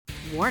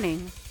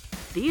Warning,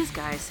 these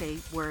guys say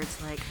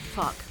words like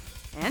fuck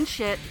and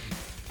shit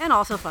and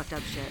also fucked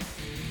up shit.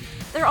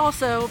 They're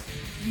also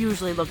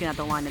usually looking at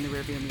the line in the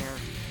rearview mirror.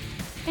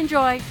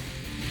 Enjoy!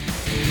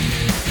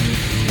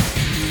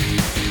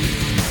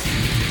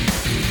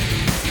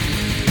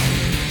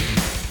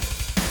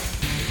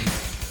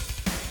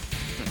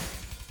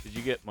 Did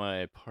you get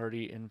my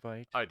party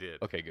invite? I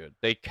did. Okay, good.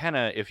 They kind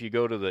of, if you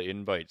go to the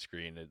invite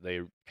screen,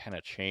 they kind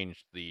of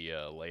changed the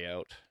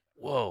layout.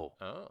 Whoa.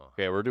 Oh.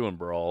 Okay, we're doing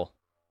Brawl.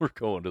 We're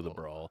going to the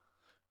Brawl.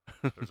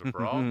 There's a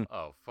brawl?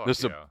 Oh, fuck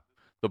This yeah.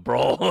 The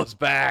Brawl is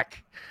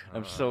back.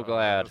 I'm so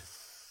glad.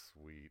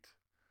 Sweet.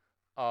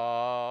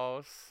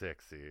 Oh,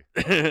 sexy.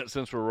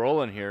 Since we're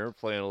rolling here,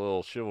 playing a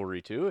little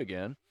Chivalry 2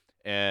 again,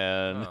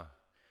 and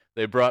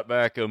they brought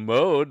back a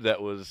mode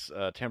that was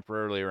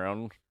temporarily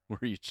around where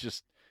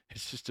it's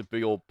just a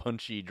big old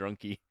punchy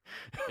drunkie.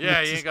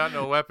 Yeah, you ain't got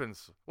no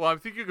weapons. Well, I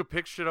think you could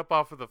pick shit up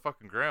off of the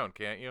fucking ground,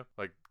 can't you?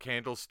 Like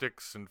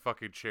candlesticks and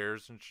fucking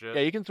chairs and shit.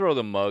 Yeah, you can throw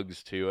the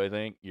mugs too, I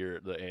think.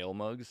 The ale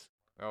mugs.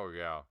 Oh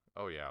yeah.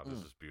 This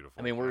is beautiful.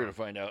 I mean, we're gonna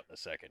find out in a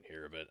second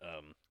here, but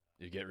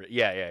you get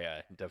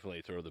yeah.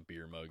 Definitely throw the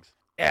beer mugs.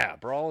 Yeah,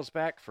 Brawl is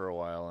back for a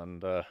while,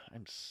 and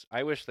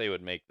I wish they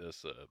would make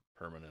this a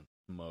permanent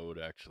mode.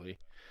 Actually,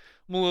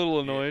 I'm a little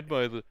annoyed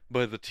by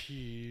the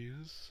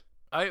tease.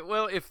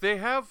 Well, if they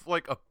have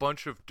like a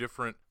bunch of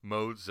different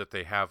modes that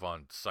they have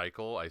on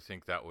Cycle, I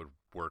think that would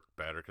work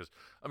better. Because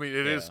I mean,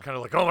 it is kind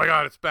of like, oh my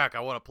god, it's back! I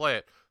want to play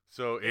it.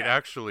 So it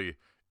actually,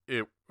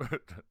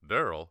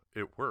 Daryl,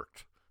 it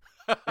worked.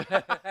 It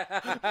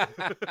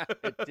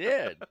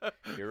did.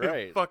 You're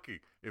right.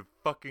 It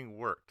fucking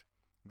worked.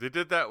 They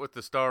did that with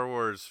the Star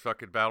Wars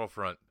fucking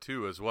Battlefront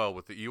 2 as well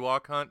with the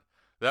Ewok hunt.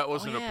 That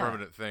wasn't a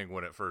permanent thing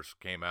when it first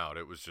came out.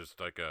 It was just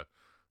like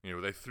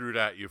they threw it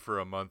at you for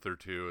a month or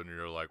two, and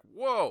you're like,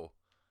 whoa,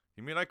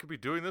 you mean I could be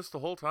doing this the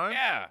whole time?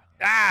 Yeah.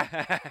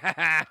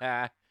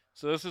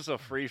 So this is a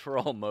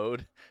free-for-all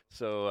mode.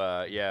 So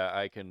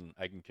I can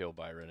kill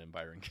Byron, and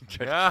Byron can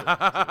try to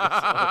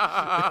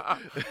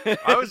kill me.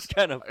 It was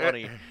kind of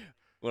funny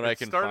when I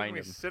can find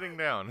him sitting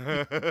down.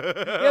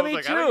 Yeah,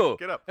 me too.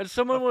 Get up. And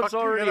someone was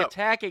already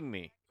attacking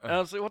me, and I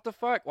was like, "What the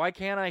fuck? Why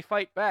can't I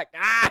fight back?"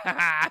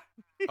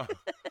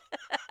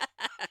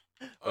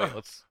 Wait,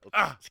 let's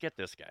get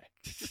this guy.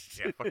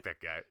 Yeah, fuck that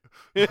guy.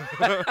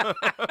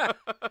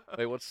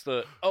 Wait, what's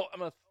the? Oh,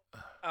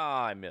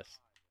 I missed.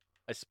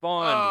 I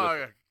spawned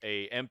with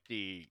a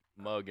empty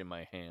mug in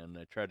my hand.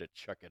 I tried to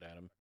chuck it at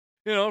him.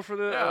 For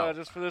the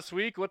just for this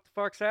week, what the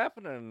fuck's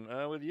happening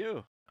with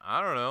you?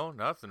 I don't know,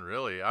 nothing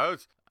really. I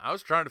was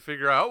trying to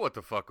figure out what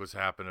the fuck was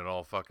happening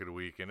all fucking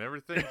week, and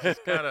everything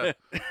just kind of.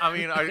 I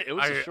mean, it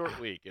was a short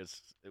week. It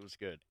was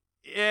good.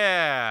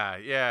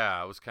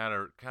 Yeah. I was kind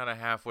of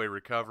halfway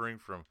recovering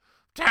from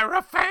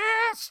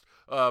Terrafest.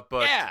 But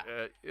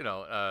I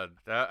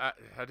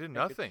did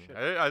nothing.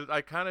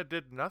 I kind of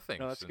did nothing.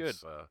 No, that's good.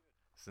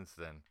 Since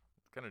then,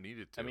 kind of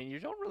needed to. I mean, you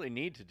don't really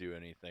need to do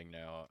anything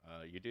now.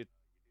 You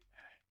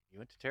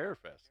went to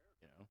Terrorfest.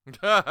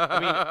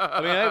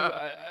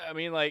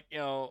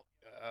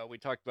 We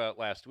talked about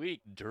last week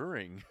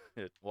during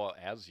it. Well,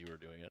 as you were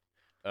doing it.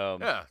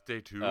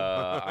 Day 2.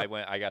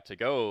 I got to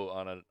go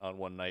on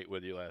one night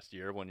with you last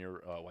year when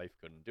your wife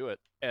couldn't do it,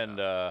 and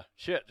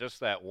just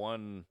that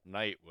one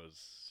night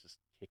was just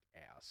kick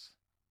ass.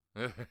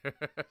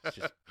 It's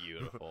just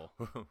beautiful.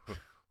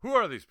 Who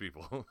are these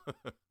people?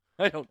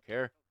 I don't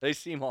care. They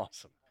seem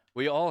awesome.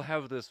 We all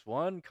have this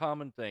one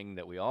common thing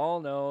that we all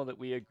know that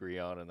we agree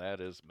on, and that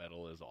is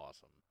metal is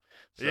awesome.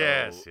 So,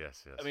 yes.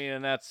 I mean,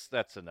 and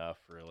that's enough,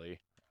 really.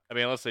 I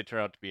mean, unless they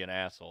turn out to be an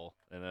asshole,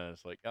 and then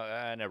it's like,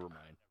 never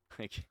mind.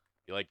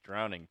 You like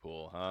drowning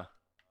pool, huh?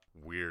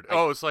 Weird.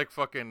 It's like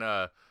fucking,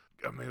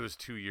 it was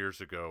 2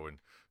 years ago, and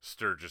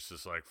Sturgis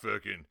is like,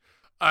 fucking,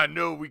 I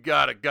know we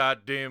got a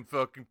goddamn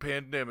fucking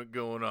pandemic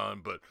going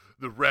on, but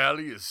the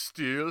rally is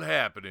still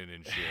happening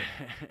and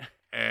shit.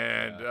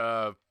 And,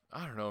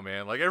 I don't know,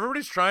 man. Like,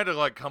 everybody's trying to,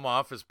 like, come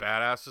off as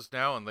badasses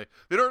now, and they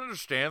don't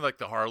understand, like,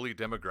 the Harley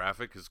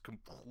demographic has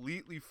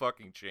completely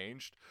fucking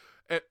changed.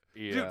 And,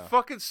 dude,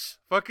 fucking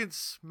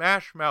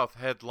Smash Mouth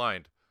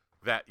headlined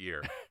that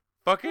year.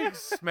 Fucking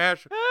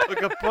Smash,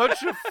 like, a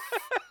bunch of,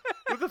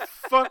 who the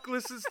fuck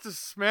listens to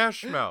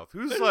Smash Mouth?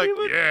 Who's like,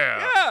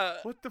 yeah,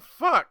 what the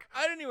fuck?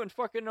 I didn't even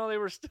fucking know they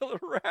were still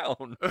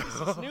around.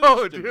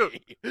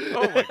 Dude.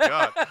 Oh my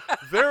god.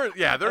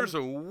 There's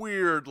a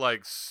weird,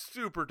 like,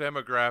 super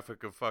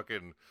demographic of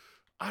fucking,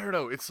 I don't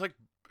know. It's like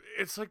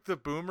the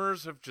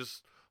boomers have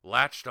just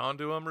latched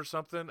onto them or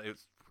something.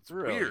 It's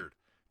really weird.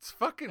 It's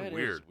fucking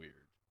weird. Is weird.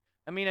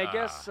 I mean, I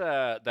guess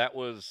that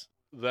was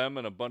them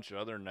and a bunch of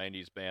other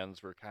 90s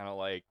bands were kind of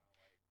like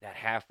that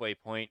halfway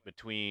point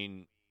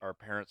between our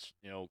parents,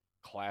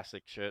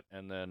 classic shit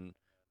and then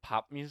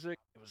pop music.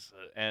 It was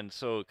and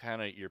so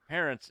kind of your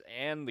parents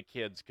and the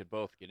kids could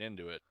both get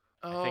into it.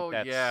 I think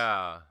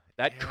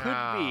that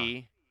could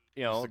be,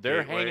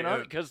 they're hanging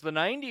on because the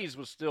 90s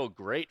was still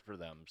great for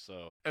them.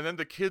 So and then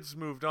the kids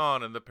moved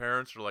on and the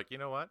parents were like, you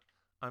know what?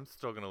 I'm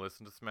still going to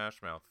listen to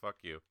Smash Mouth. Fuck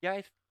you.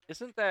 Yeah,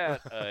 Isn't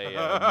that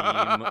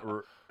a meme,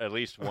 or at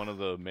least one of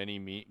the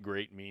many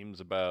great memes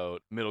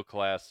about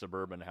middle-class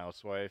suburban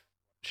housewife?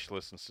 She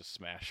listens to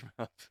Smash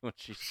Mouth when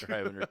she's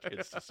driving her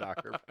kids to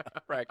soccer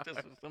practice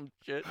or some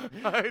shit.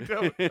 I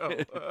don't know.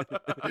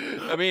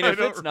 I mean, if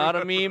it's not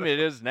a meme, it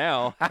is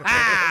now.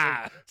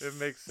 It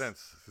makes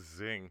sense.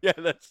 Zing. Yeah,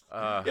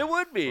 it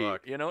would be.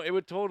 Fuck. You know, it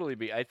would totally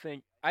be. I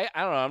think I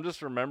don't know. I'm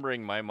just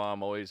remembering my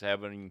mom always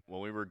having,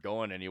 when we were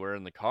going anywhere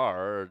in the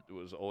car, it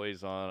was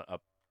always on a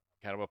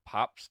kind of a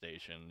pop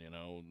station. You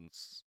know, and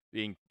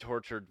being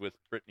tortured with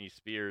Britney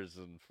Spears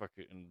and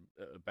fucking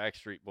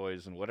Backstreet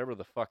Boys and whatever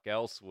the fuck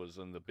else was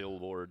in the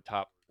Billboard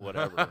top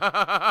whatever.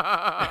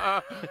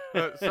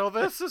 So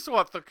this is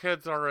what the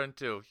kids are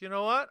into. You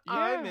know what? Yeah.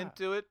 I'm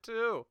into it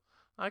too.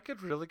 I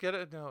could really get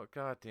it. No,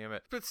 god damn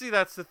it. But see,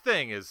 that's the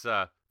thing is,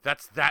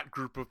 that's that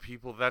group of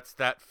people. That's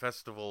that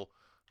festival.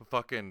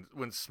 Fucking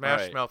when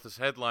Smash Mouth is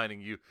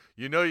headlining,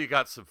 you know you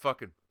got some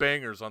fucking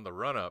bangers on the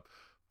run up.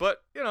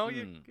 But you know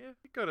you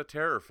go to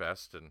Terror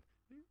Fest and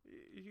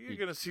you're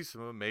gonna see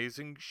some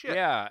amazing shit.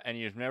 Yeah, and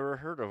you've never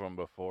heard of them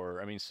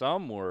before. I mean,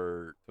 some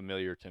were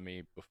familiar to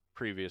me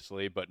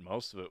previously, but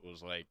most of it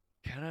was like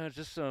kind of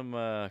just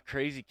some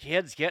crazy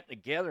kids getting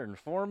together and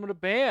forming a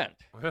band.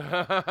 You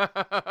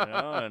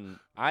know, and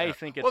I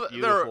think it's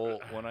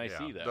beautiful when I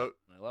see that. I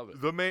love it.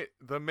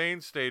 The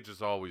main stage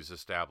is always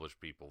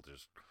established people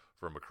just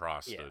from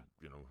across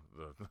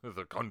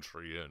the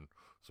country and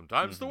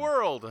sometimes the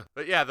world.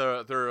 But yeah,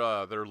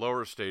 their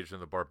lower stage in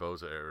the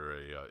Barboza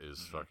area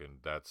is fucking.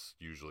 That's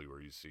usually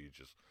where you see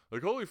just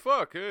like, holy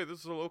fuck, hey, this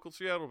is a local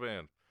Seattle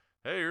band.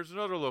 Hey, here's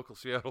another local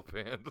Seattle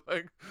band.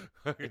 Like,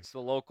 it's the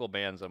local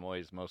bands I'm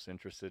always most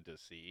interested to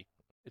see.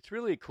 It's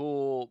really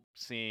cool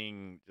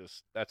seeing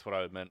just, that's what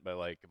I meant by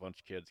like a bunch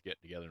of kids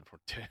getting together and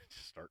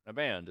starting a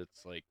band.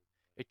 It's like,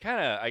 it kind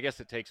of, I guess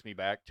it takes me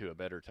back to a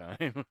better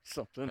time or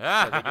something.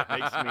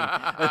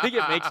 I think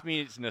it makes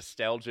me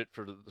nostalgic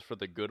for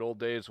the good old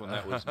days when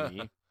that was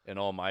me and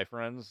all my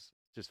friends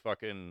just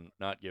fucking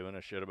not giving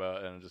a shit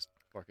about and just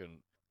fucking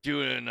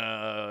doing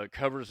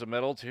covers of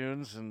metal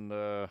tunes and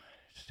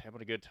just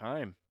having a good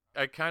time.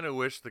 I kind of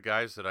wish the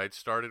guys that I'd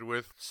started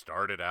with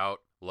started out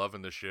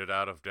loving the shit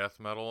out of death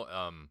metal.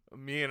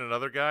 Me and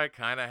another guy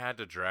kind of had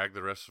to drag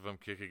the rest of them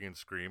kicking and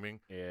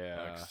screaming.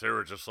 Yeah. 'Cause they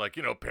were just like,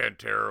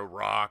 Pantera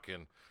rock,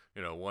 and,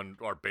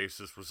 our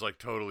bassist was like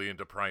totally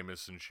into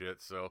Primus and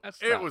shit. So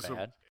that's it not was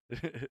bad.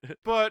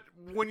 But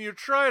when you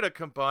try to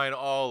combine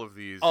all of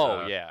these,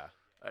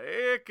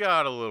 it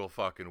got a little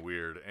fucking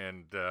weird.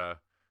 And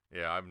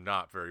I'm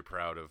not very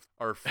proud of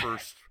our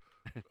first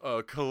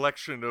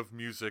collection of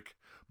music.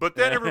 But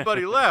then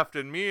everybody left,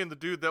 and me and the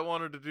dude that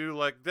wanted to do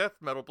like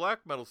death metal,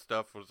 black metal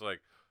stuff was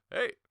like,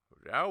 "Hey,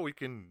 now we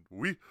can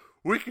do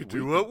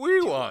what we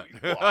want.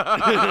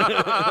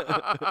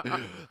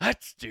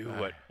 Let's do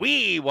what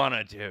we want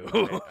to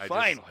do."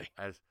 Finally,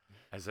 as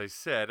I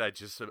said, I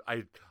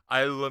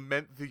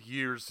lament the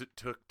years it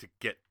took to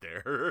get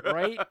there.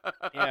 Right?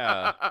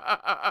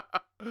 Yeah.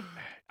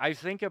 I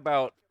think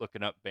about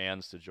looking up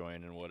bands to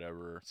join and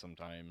whatever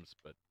sometimes,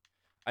 but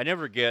I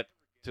never get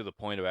to the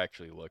point of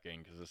actually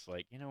looking because it's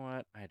like, you know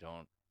what? I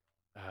don't.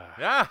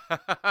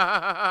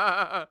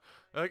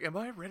 Like, am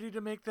I ready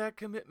to make that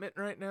commitment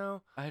right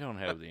now? I don't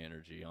have the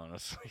energy,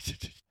 honestly, to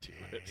do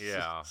it.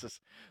 Yeah.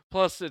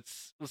 Plus,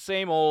 it's the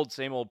same old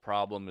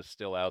problem is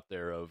still out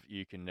there of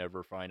you can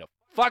never find a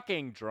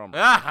fucking drummer.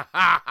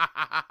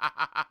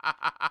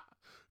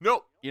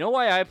 Nope. You know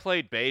why I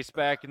played bass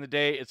back in the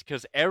day? It's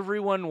because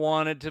everyone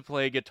wanted to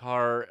play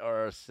guitar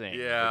or sing.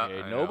 Yeah.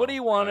 Okay? Nobody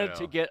wanted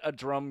to get a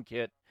drum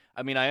kit.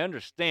 I mean, I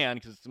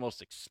understand because it's the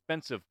most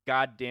expensive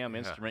goddamn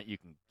instrument you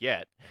can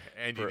get.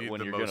 And you need when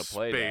the you're most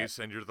gonna play space,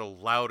 and you're the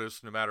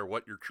loudest no matter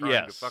what you're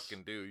trying to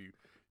fucking do.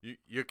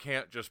 You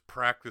can't just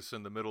practice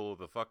in the middle of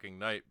the fucking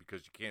night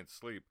because you can't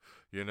sleep,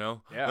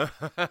 Yeah.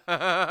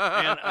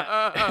 And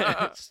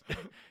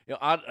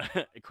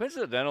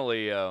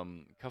coincidentally, a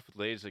couple of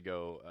days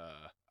ago,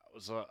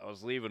 I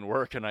was leaving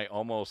work and I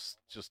almost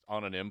just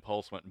on an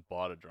impulse went and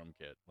bought a drum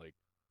kit. Like,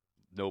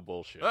 no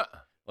bullshit.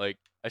 Like,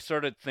 I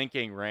started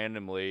thinking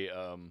randomly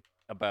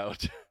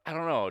about, I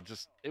don't know, it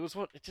just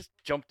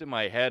jumped in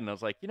my head, and I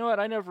was like, you know what,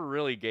 I never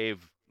really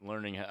gave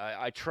learning,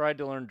 I tried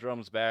to learn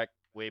drums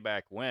way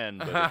back when,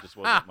 but it just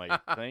wasn't my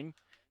thing,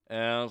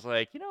 and I was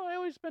like, I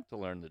always meant to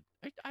learn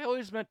I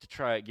always meant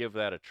to give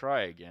that a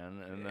try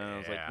again, and then I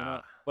was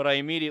like, but I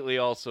immediately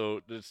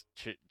also just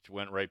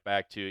went right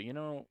back to,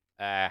 never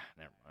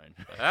mind.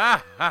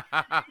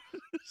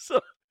 So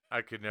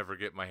I could never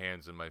get my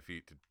hands and my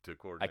feet to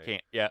coordinate. I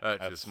can't. Yeah,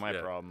 that's my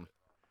problem.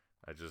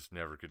 I just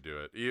never could do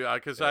it. Yeah,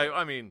 because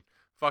I mean,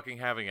 fucking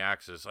having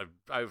access.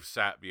 I've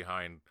sat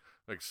behind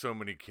like so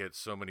many kits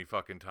so many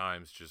fucking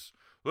times. Just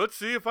let's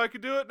see if I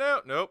could do it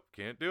now. Nope,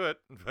 can't do it.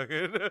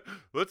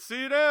 Let's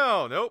see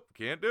now. Nope,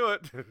 can't do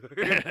it.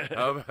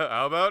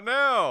 How about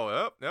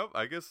now? Nope.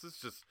 I guess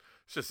it's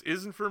just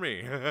isn't for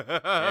me.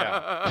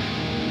 Yeah.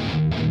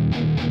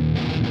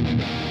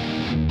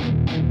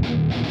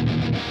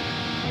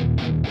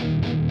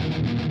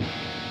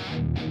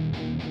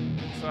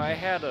 I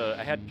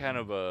I had kind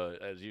of a,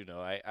 as you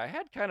know, I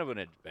had kind of an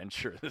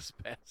adventure these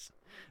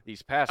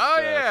past Oh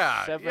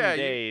yeah, 7 yeah.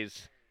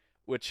 days,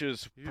 which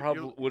is You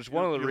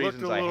one of the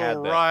reasons I looked a had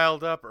little that.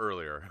 riled up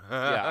earlier.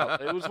 Yeah,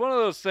 it was one of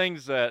those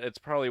things that it's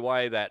probably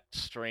why that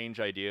strange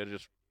idea,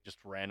 just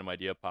random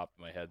idea popped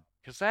in my head.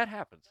 Because that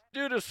happens.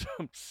 Due to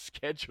some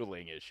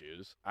scheduling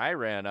issues, I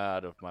ran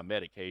out of my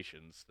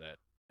medications that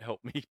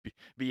help me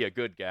be a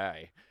good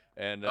guy.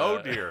 And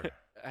Oh dear.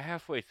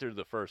 halfway through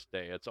the first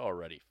day, it's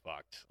already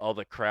fucked. All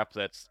the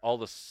synapses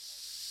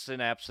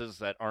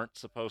that aren't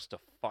supposed to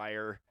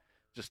fire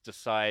just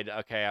decide,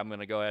 okay, I'm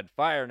gonna go ahead and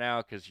fire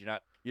now because you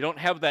don't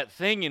have that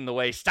thing in the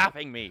way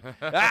stopping me.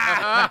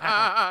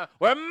 Ah!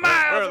 We're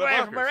miles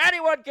away from where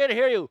anyone can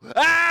hear you.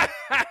 Ah!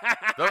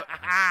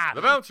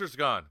 The bouncer's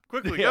gone.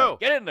 Quickly go.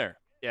 Get in there.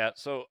 Yeah,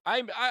 so I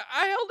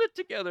held it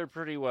together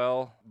pretty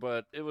well,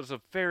 but it was a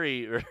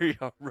very, very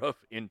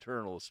rough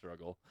internal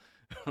struggle.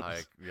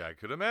 I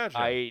could imagine.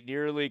 I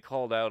nearly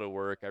called out of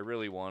work. I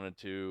really wanted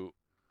to.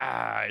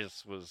 I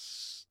just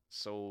was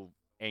so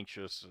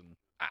anxious, and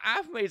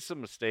I've made some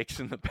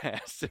mistakes in the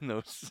past in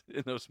those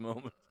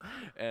moments,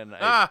 and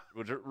I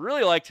would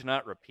really like to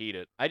not repeat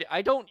it.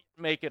 I don't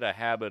make it a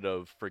habit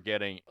of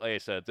forgetting. Like I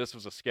said, this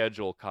was a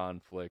schedule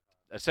conflict.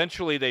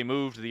 Essentially, they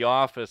moved the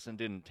office and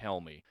didn't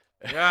tell me.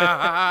 Oops.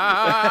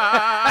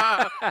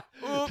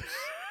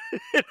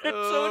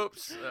 So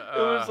Oops. it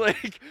was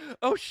like,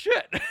 oh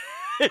shit.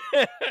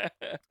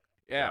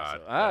 Yeah.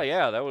 God,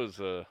 yeah. That was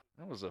a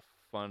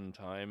fun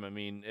time. I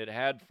mean, it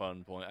had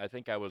fun point. I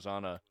think I was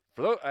on a.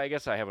 I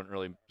guess I haven't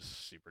really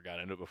super got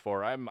into it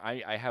before.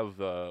 I have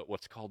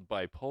what's called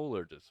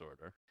bipolar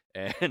disorder,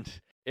 and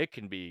it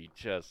can be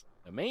just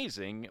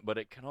amazing, but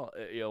it can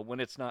when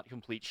it's not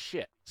complete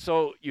shit.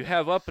 So you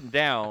have up and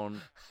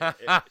down.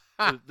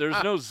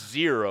 There's no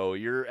zero.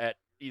 You're at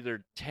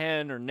either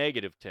 10 or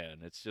negative 10.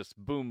 It's just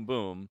boom,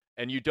 boom,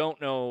 and you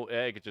don't know.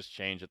 It could just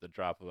change at the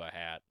drop of a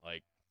hat.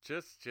 Like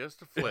just a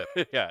flip.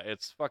 yeah,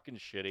 it's fucking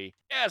shitty.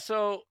 Yeah,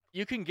 so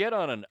you can get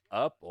on an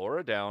up or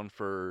a down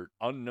for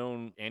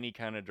unknown any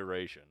kind of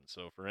duration.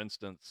 So, for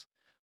instance,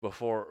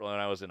 before when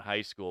I was in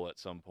high school at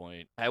some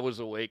point, I was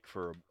awake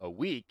for a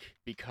week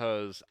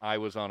because I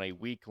was on a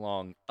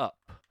week-long up.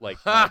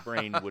 Like, my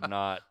brain would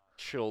not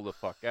chill the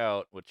fuck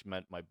out, which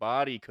meant my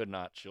body could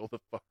not chill the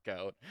fuck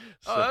out.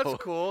 So, Oh, that's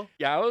cool.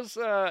 Yeah,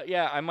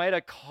 I might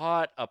have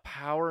caught a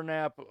power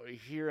nap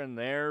here and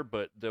there,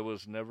 but there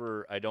was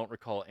never, I don't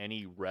recall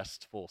any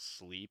restful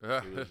sleep.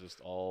 It was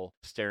just all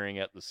staring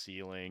at the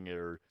ceiling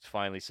or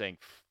finally saying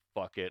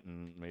fuck it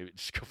and maybe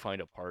just go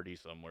find a party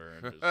somewhere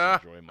and just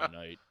enjoy my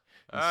night.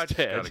 I just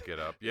gotta get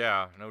up.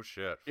 Yeah, no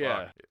shit. Fuck.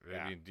 Yeah.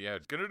 I mean,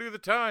 it's gonna do the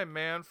time,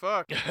 man.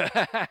 Fuck.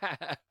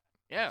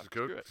 Yeah,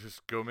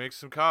 just go make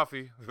some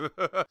coffee.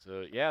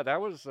 So yeah,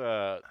 that was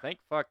thank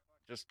fuck.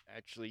 Just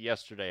actually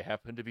yesterday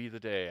happened to be the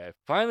day I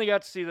finally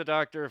got to see the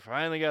doctor.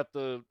 Finally got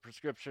the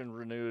prescription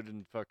renewed,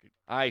 and fucking,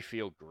 I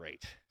feel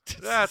great.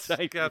 That's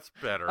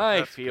better.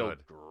 I feel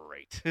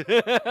great.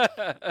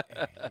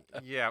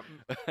 Yeah.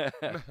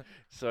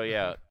 So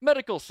yeah,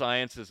 medical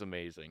science is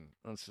amazing.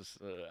 This is,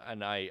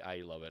 and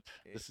I love it.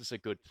 This is a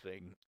good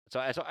thing. So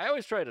I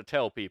always try to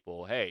tell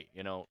people, hey,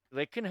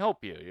 they can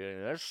help you.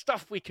 There's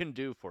stuff we can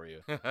do for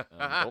you.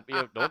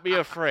 Don't be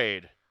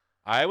afraid.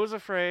 I was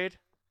afraid.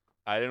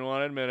 I didn't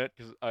want to admit it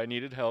because I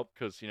needed help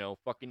because,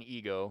 fucking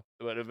ego.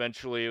 But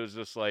eventually it was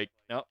just like,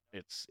 no,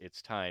 it's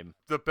time.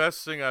 The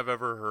best thing I've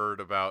ever heard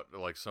about,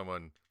 like,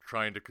 someone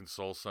trying to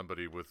console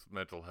somebody with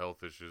mental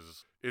health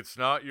issues, it's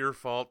not your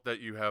fault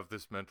that you have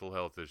this mental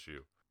health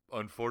issue.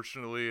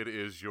 Unfortunately, it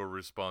is your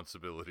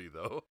responsibility,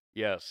 though.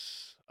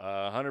 Yes,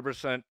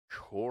 100%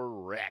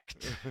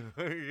 correct.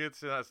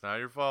 It's not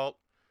your fault.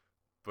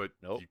 But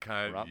nope, you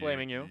kind of not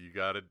blaming you. You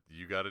gotta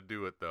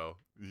do it though.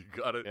 You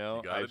gotta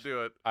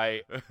do it.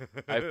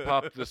 I've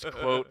popped this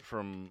quote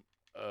from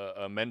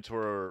a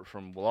mentor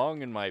from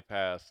long in my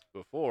past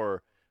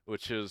before,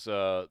 which is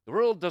the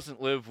world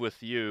doesn't live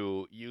with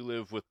you; you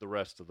live with the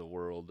rest of the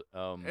world.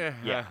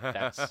 Yeah,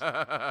 that's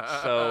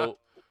so.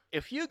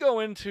 If you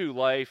go into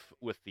life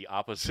with the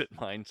opposite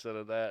mindset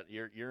of that,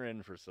 you're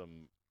in for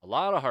a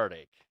lot of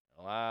heartache.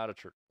 A lot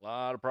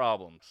of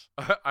problems.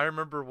 I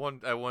remember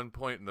at one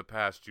point in the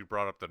past, you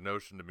brought up the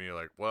notion to me,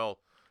 like, well,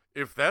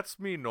 if that's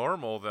me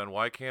normal, then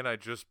why can't I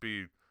just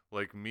be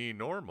like me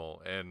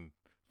normal? And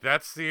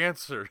that's the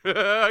answer.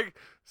 Yep.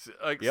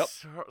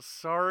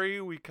 Sorry,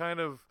 we've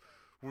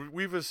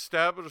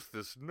established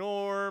this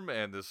norm,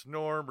 and this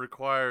norm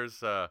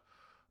requires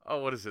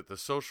what is it? The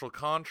social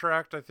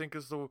contract, I think,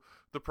 is the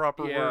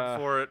proper word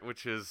for it,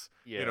 which is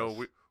yes.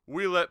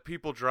 we let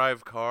people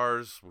drive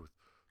cars with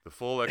the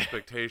full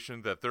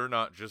expectation that they're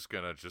not just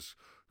gonna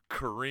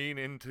careen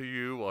into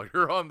you while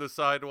you're on the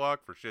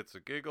sidewalk for shits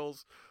and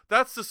giggles.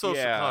 That's the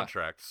social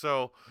contract.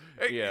 So,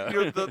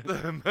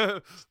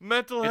 the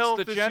mental health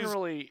issues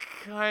generally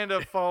kind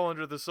of fall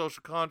under the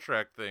social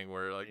contract thing,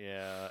 where like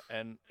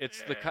and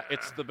it's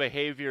the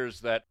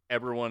behaviors that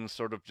everyone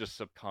sort of just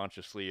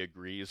subconsciously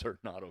agrees are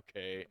not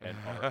okay and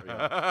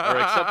are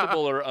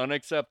acceptable or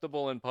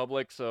unacceptable in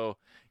public. So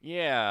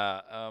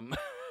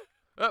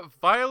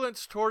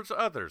Violence towards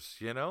others,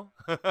 you know?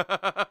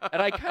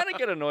 And I kind of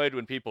get annoyed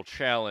when people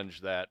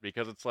challenge that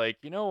because it's like,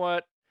 you know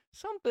what?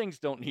 Some things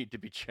don't need to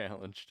be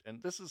challenged, and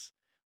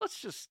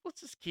let's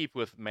just keep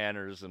with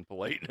manners and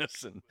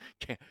politeness and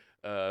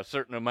a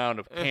certain amount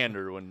of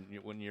candor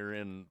when you're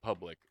in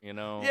public, you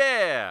know.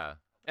 Yeah.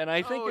 And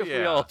I think if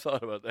we all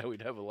thought about that,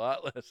 we'd have a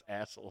lot less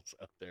assholes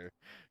out there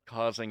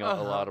causing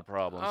a lot of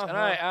problems. And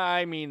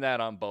I mean that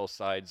on both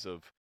sides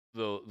of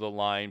the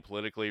line,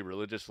 politically,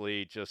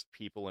 religiously, just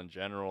people in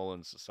general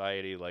in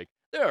society. Like,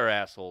 there are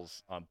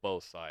assholes on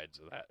both sides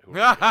of that. Who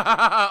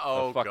are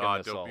oh fucking God,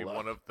 this don't all be up.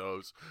 one of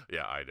those.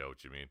 Yeah, I know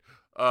what you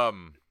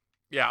mean.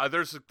 Yeah,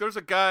 there's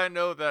a guy I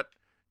know that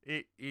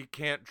he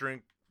can't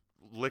drink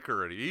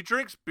liquor. He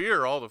drinks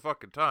beer all the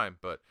fucking time,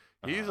 but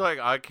he's like,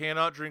 I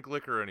cannot drink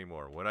liquor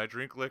anymore. When I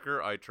drink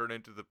liquor, I turn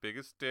into the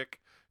biggest dick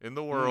in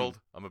the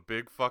world. I'm a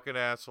big fucking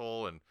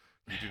asshole, and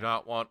you do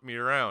not want me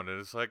around. And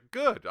it's like,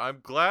 good. I'm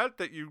glad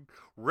that you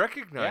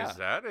recognize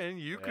that, and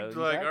you could be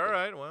like, all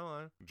right,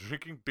 well,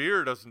 drinking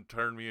beer doesn't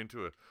turn me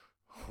into a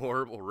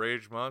horrible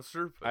rage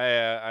monster. But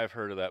I've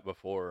heard of that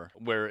before,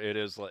 where it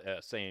is like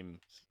same.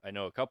 I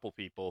know a couple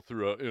people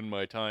in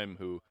my time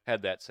who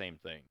had that same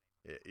thing.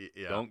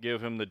 Yeah. Don't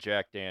give him the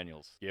Jack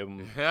Daniels. Give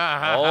him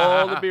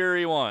all the beer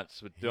he wants,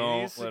 but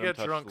don't needs to let get him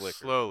touch drunk the liquor.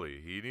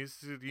 slowly. He needs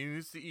to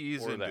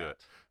ease Or into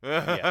that.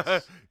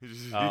 it.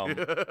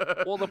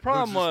 Yes. Well, the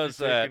problem was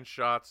that, taking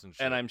shots and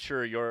shit. and I'm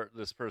sure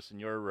this person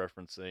you're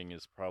referencing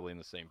is probably in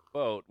the same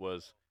boat,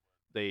 was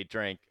they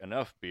drank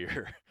enough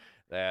beer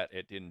that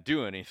it didn't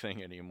do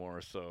anything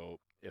anymore. So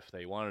if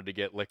they wanted to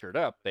get liquored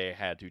up, they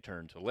had to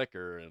turn to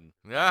liquor. And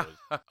no,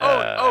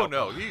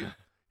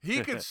 he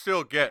can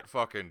still get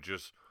fucking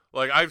just.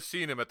 Like, I've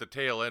seen him at the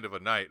tail end of a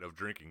night of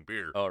drinking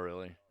beer. Oh,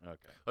 really?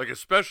 Okay. Like,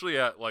 especially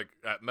at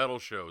metal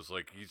shows.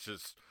 Like, he's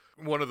just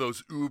one of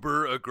those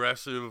uber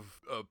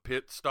aggressive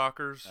pit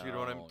stalkers. You know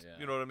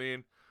what I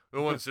mean?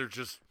 The ones they're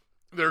just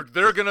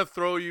they're gonna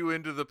throw you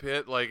into the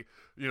pit. Like,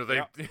 you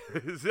know,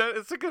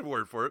 it's a good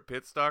word for it,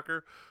 pit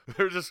stalker.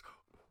 They're just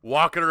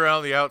walking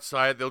around the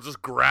outside. They'll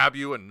just grab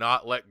you and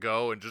not let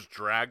go and just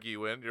drag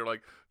you in. You're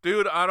like,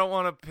 dude, I don't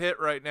want to pit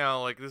right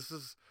now. Like,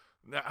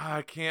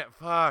 I can't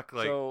fuck.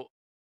 Like, so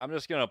I'm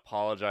just gonna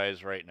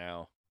apologize right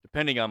now.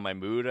 Depending on my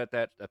mood at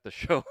the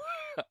show,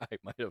 I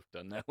might have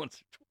done that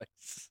once or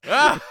twice.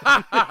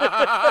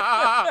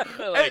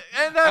 Like,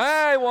 and that's...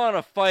 I want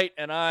to fight,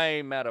 and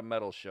I'm at a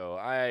metal show.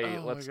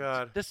 my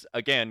God. This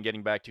again,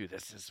 getting back to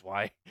this is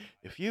why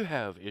if you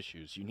have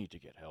issues, you need to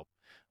get help.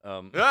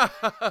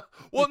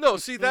 Well, no,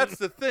 see, that's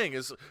the thing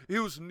is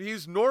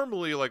he's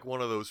normally like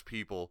one of those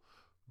people.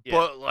 Yeah.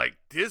 But like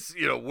this,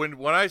 you know, when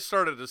I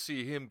started to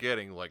see him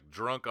getting like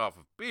drunk off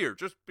of beer,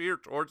 just beer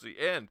towards the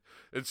end,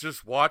 it's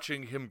just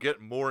watching him get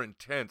more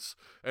intense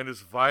and his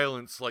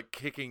violence like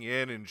kicking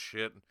in and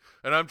shit.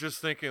 And I'm just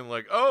thinking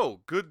like, oh,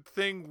 good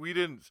thing we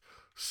didn't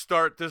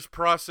start this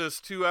process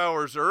 2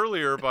 hours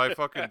earlier by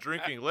fucking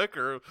drinking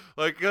liquor.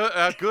 Like,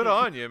 good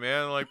on you,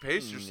 man. Like,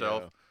 pace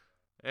yourself. Yeah.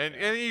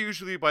 And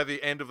usually by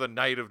the end of the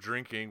night of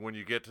drinking, when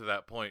you get to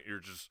that point, you're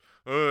just,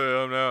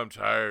 I'm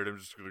tired. I'm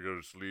just gonna go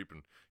to sleep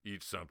and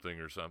eat something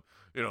or something,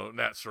 you know, and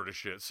that sort of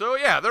shit. So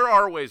yeah, there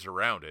are ways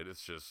around it.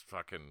 It's just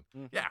fucking,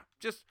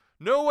 just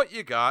know what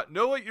you got,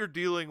 know what you're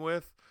dealing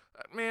with.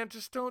 Man,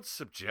 just don't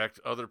subject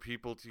other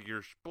people to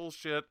your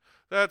bullshit.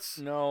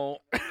 No,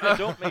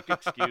 don't make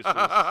excuses.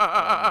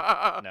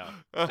 No,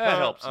 that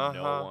helps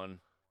no one.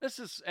 This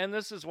is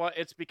why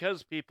it's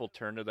because people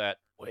turn to that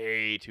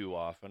way too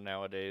often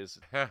nowadays,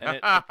 and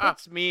it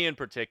puts me in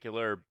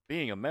particular,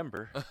 being a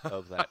member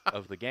of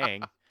the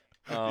gang.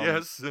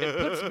 Yes, it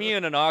puts me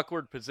in an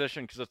awkward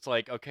position because it's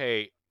like,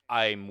 okay,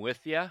 I'm with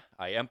you,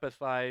 I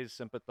empathize,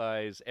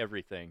 sympathize,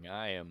 everything.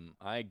 I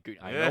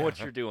know what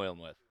you're dealing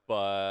with,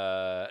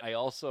 but I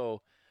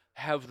also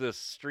have this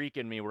streak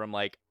in me where I'm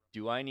like,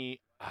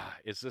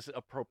 is this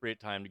appropriate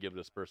time to give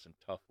this person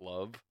tough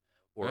love?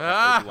 Or do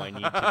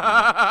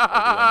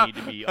I need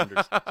to be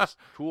just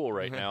cool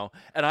right now?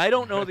 And I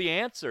don't know the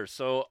answer,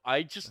 so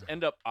I just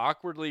end up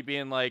awkwardly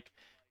being like,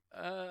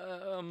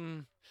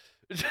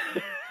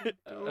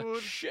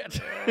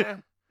 shit.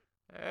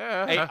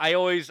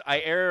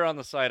 I err on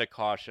the side of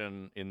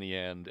caution in the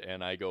end,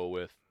 and I go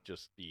with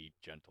just be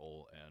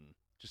gentle and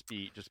just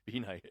be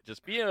nice,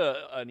 just be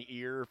an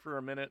ear for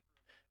a minute.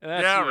 And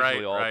that's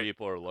usually all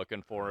people are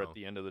looking for at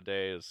the end of the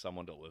day, is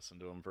someone to listen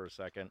to them for a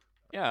second.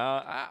 Yeah,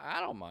 I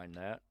don't mind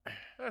that.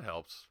 That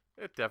helps.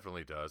 It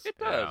definitely does. It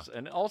does.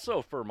 And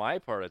also, for my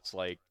part, it's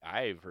like,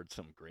 I've heard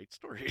some great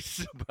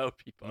stories about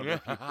other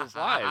people's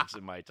lives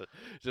in my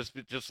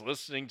just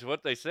listening to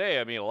what they say.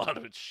 I mean, a lot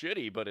of it's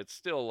shitty, but it's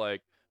still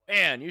like,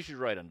 man, you should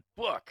write a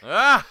book.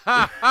 Oh,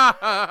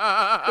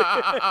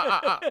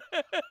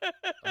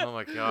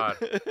 my God.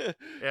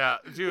 Yeah,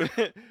 dude,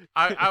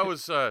 I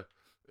was, when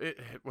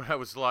I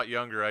was a lot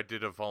younger, I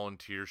did a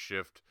volunteer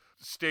shift,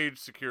 stage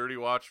security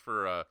watch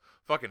for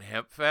fucking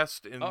Hemp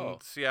Fest in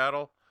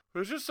Seattle.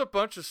 There's just a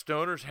bunch of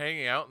stoners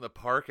hanging out in the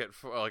park at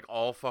like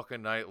all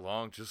fucking night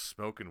long, just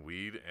smoking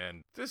weed.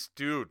 And this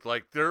dude,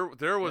 like,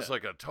 there was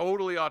like a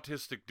totally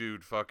autistic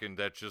dude, fucking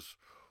that just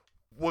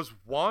was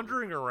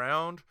wandering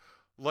around,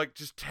 like,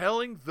 just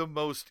telling the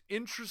most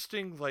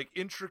interesting, like,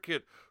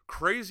 intricate,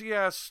 crazy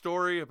ass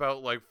story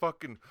about like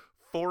fucking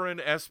foreign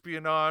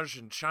espionage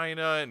in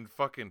China and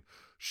fucking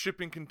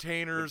shipping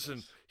containers.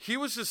 And he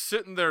was just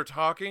sitting there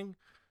talking.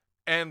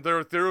 And there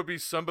would be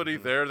somebody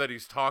there that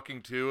he's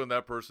talking to, and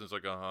that person's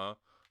like, and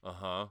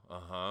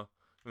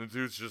the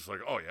dude's just like,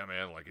 oh yeah,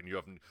 man, like, and you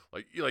haven't,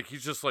 like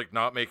he's just like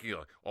not making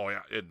like, oh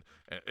yeah,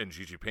 and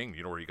Xi Jinping,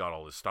 you know where he got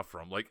all this stuff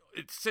from, like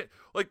it's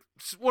like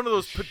one of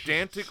those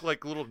pedantic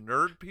like little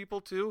nerd people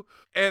too.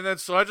 And then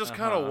so I just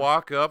kind of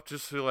walk up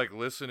just to like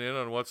listen in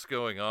on what's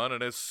going on,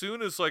 and as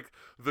soon as like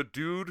the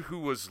dude who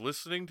was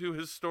listening to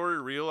his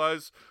story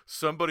realized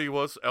somebody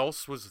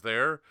else was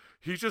there,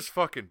 he just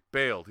fucking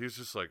bailed. He's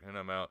just like, and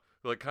I'm out.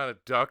 Like, kind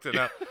of ducked and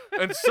out.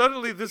 And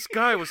suddenly this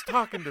guy was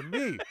talking to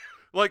me.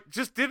 Like,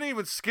 just didn't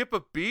even skip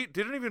a beat.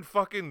 Didn't even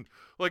fucking,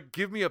 like,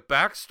 give me a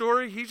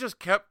backstory. He just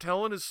kept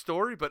telling his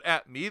story, but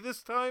at me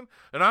this time.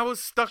 And I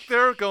was stuck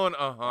there going,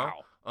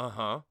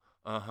 And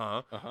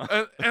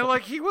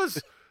like, he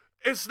was...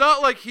 It's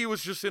not like he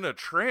was just in a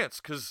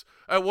trance, because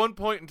at one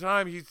point in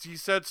time, he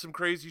said some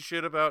crazy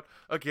shit about,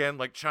 again,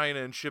 like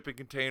China and shipping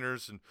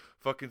containers and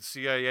fucking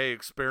CIA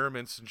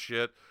experiments and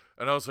shit.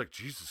 And I was like,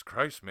 Jesus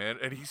Christ, man.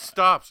 And he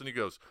stops and he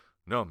goes,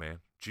 no, man,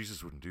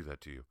 Jesus wouldn't do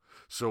that to you.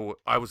 So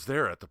I was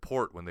there at the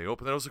port when they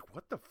opened it. I was like,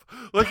 what the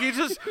like, he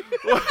just,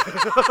 what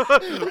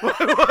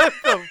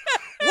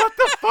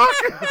the fuck?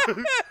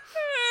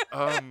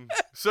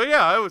 So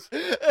yeah, I was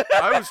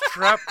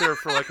trapped there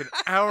for like an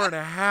hour and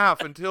a half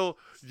until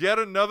yet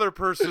another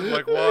person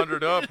like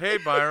wandered up. Hey,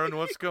 Byron,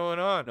 what's going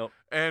on? Nope.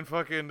 And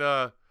fucking,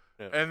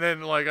 and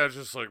then like I was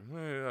just like,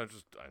 and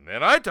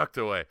then I ducked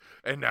away,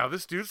 and now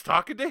this dude's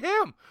talking to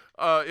him.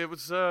 It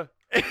was oh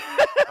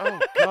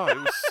god, it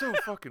was so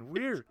fucking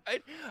weird.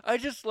 I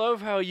just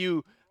love how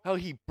he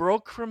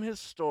broke from his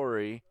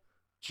story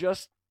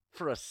just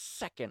for a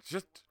second,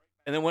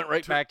 and then went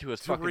right back to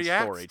his fucking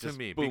story. To just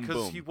me, boom, because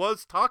boom. he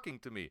was talking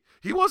to me.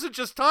 He wasn't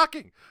just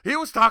talking; he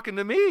was talking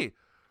to me.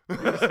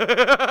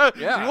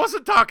 Yeah. He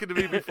wasn't talking to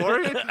me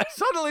before.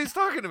 Suddenly he's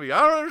talking to me.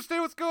 I don't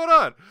understand what's going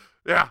on.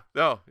 Yeah,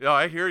 no,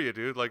 I hear you,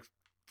 dude. Like,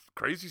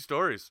 crazy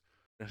stories.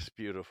 That's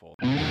beautiful.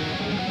 Oh,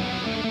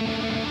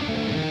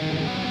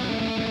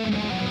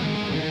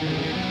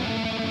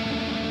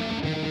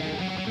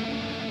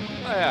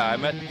 yeah, I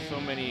met so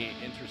many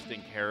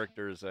interesting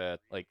characters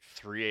at like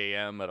 3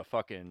 a.m. at a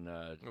fucking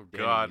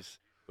Denny's,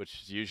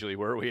 which is usually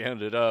where we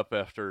ended up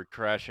after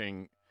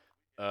crashing.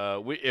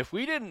 If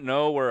we didn't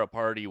know where a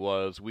party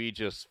was, we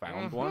just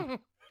found one.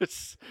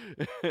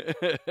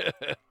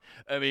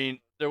 I mean,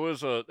 it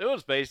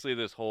was basically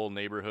this whole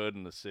neighborhood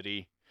in the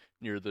city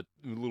near the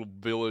little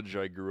village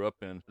I grew up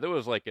in. There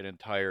was like an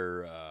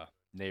entire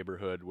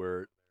neighborhood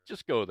where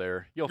just go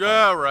there. You'll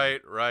find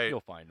right. You'll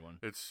find one.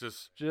 It's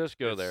just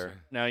go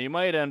there. Now you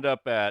might end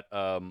up at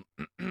a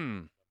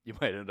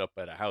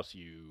house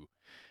you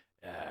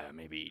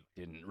maybe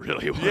didn't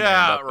really want to end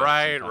up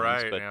at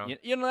sometimes, but yeah.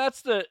 you know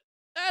that's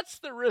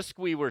the risk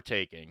we were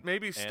taking.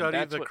 Maybe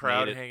study the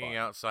crowd hanging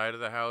outside of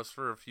the house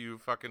for a few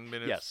fucking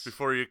minutes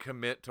before you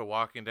commit to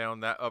walking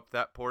down up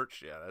that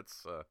porch. Yeah,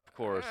 that's of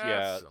course.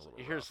 Yeah,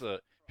 here's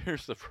the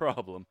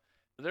problem.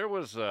 There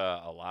was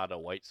a lot of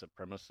white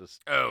supremacists.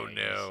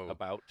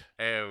 About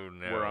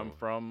where I'm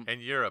from,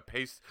 and you're a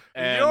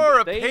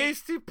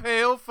pasty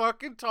pale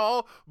fucking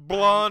tall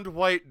blonde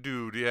white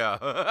dude. Yeah.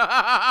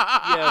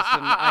 Yes,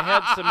 and I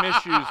had some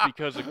issues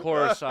because of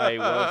course I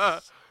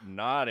was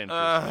not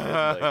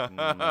interested.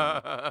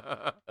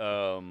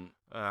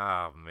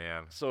 Oh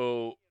man.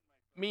 So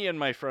me and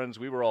my friends,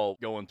 we were all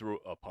going through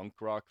a punk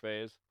rock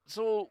phase.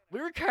 So we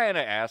were kind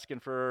of asking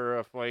for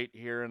a fight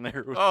here and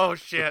there. Oh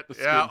shit!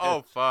 Yeah.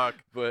 Oh fuck.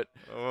 But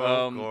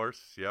of course.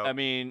 Yeah. I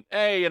mean,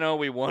 hey,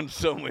 we won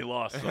some, we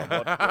lost some.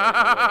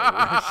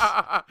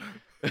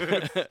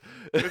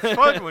 It's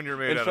fun when you're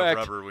made out of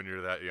rubber when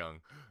you're that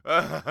young.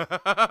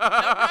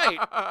 Right.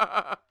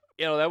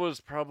 That was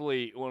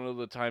probably one of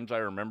the times I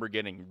remember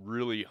getting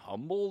really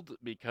humbled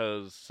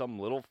because some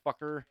little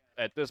fucker.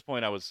 At this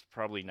point, I was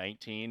probably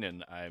 19,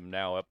 and I'm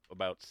now up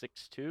about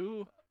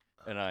 6'2",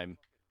 and I'm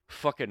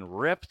fucking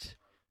ripped,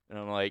 and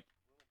I'm like,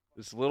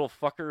 this little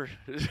fucker,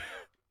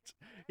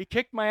 he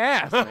kicked my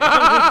ass, man.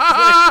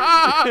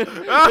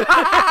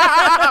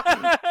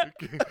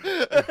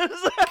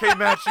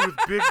 Came at you with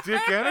big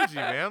dick energy,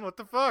 man. What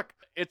the fuck?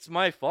 It's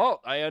my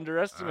fault. I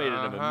underestimated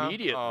him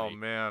immediately. Oh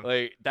man,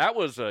 like that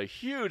was a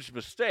huge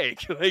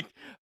mistake. Like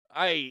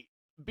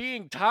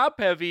being top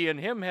heavy and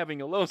him having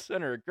a low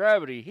center of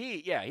gravity.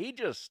 He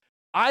just.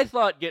 I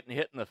thought getting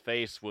hit in the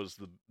face was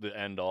the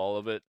end all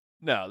of it.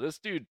 No, this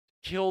dude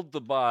killed the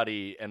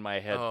body and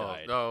my head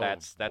died. No.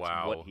 That's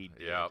what he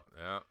did. Yeah.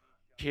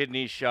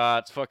 kidney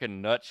shots,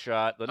 fucking nut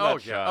shot. The Oh,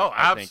 nut yeah. shot, Oh,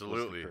 I think, was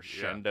absolutely. the Yeah.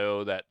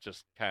 crescendo that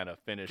just kind of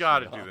finished.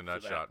 Gotta me do off the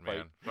nut for that shot, fight.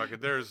 man. Fucking,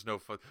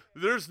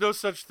 there's no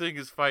such thing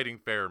as fighting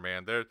fair,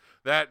 man.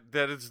 That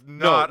is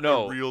not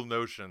No. a real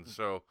notion.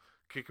 So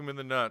kick him in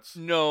the nuts.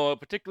 No,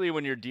 particularly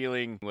when you're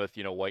dealing with,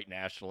 white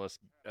nationalists,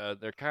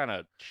 they're kind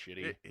of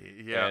shitty.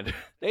 Yeah. And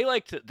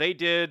they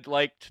did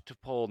like to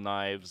pull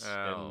knives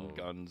and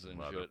guns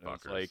and shit. And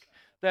it's like,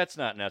 that's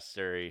not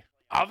necessary.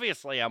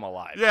 Obviously, I'm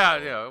alive. Yeah,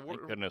 so yeah.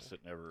 Thank goodness it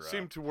never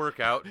seemed to work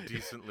out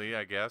decently,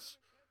 I guess.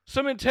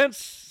 Some intense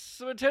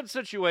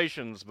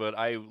situations, but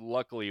I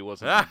luckily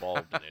wasn't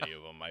involved in any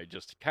of them. I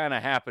just kind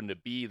of happened to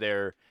be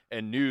there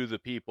and knew the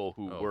people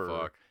who were.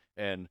 Fuck.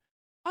 And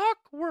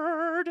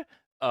awkward.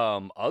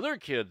 Other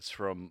kids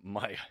from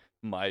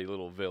my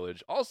little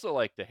village also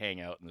like to hang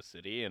out in the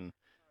city, and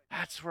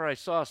that's where I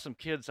saw some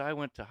kids I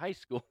went to high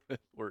school with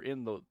were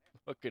in the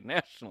fucking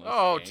nationalist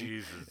gang.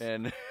 Jesus.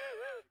 And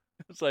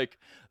it's like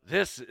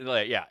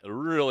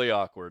really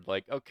awkward.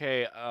 Like,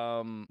 okay,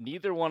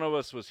 neither one of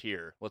us was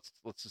here. Let's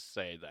just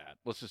say that.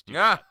 Let's just do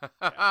that.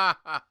 Yeah.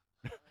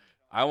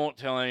 I won't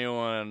tell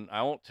anyone.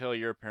 I won't tell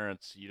your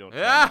parents. You don't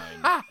tell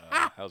mine.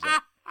 How's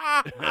that?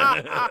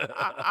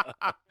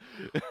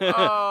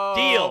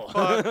 Deal.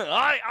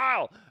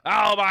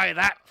 I'll buy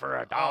that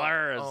for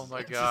 $1. Oh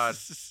my god,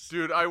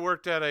 dude! I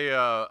worked at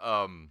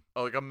a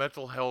like a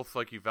mental health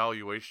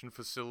evaluation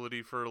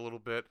facility for a little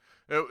bit.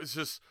 It was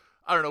just,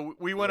 I don't know.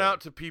 We went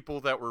out to people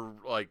that were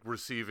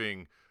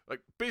receiving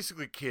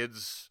basically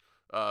kids,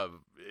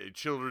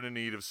 children in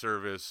need of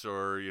service,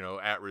 or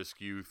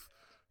at-risk youth.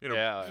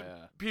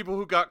 People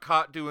who got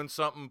caught doing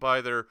something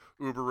by their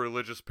uber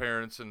religious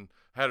parents and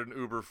had an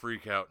uber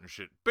freak out and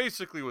shit.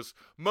 Basically was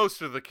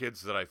most of the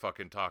kids that I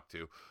fucking talked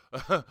to.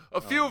 A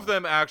few of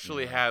them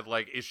actually had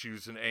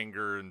issues and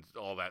anger and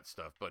all that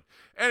stuff. But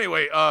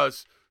anyway,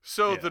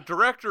 the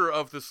director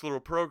of this little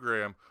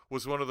program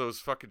was one of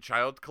those fucking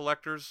child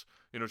collectors.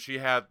 She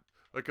had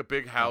a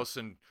big house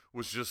and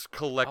was just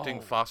collecting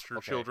foster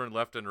children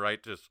left and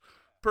right, just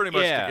pretty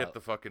much to get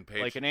the fucking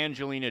paycheck. Like an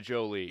Angelina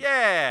Jolie.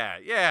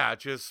 Yeah,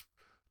 just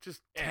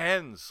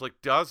tens,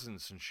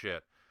 dozens and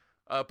shit.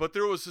 But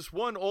there was this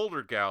one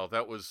older gal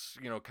that was,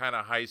 kind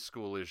of high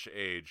schoolish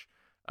age,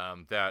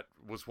 that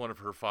was one of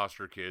her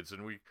foster kids,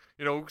 and we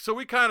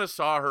kind of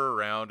saw her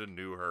around and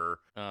knew her.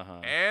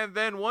 And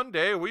then one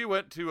day we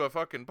went to a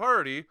fucking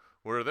party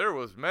where there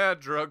was mad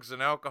drugs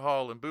and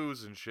alcohol and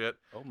booze and shit.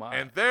 Oh my.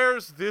 And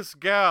there's this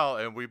gal,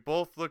 and we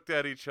both looked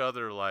at each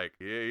other like,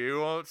 yeah,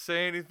 you won't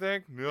say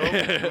anything? Nope.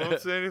 You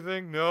won't say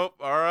anything? Nope.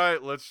 All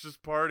right, let's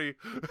just party.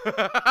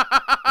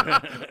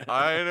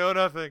 I know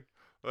nothing.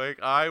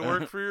 I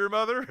work for your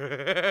mother,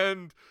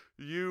 and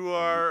you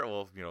are,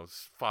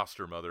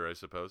 foster mother, I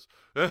suppose.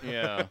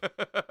 Yeah.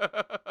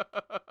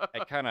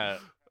 It kind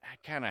of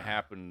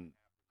happened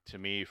to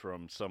me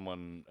from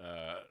someone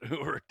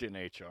who worked in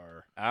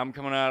HR. I'm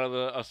coming out of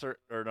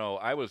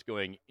I was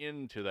going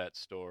into that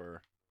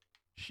store.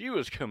 She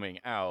was coming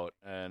out,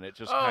 and it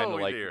just kind of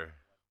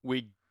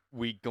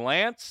we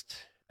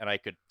glanced, and I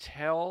could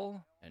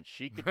tell, and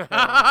she could tell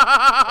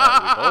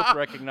that we both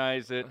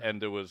recognized it,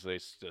 and there was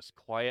this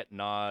quiet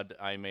nod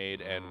I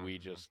made, and we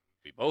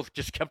both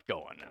just kept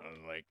going. And I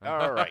was like,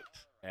 all right,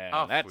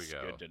 and that's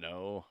good to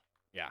know.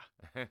 Yeah.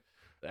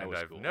 And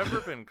I've cool.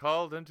 never been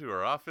called into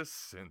her office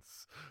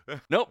since.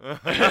 Nope.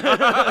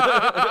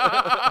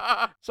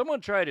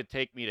 Someone tried to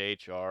take me to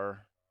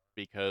HR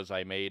because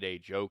I made a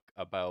joke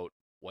about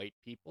white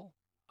people.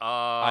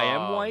 I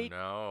am white.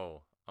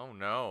 No. Oh,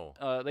 no.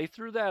 They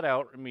threw that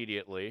out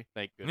immediately,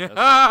 thank goodness. And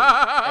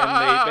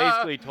they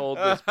basically told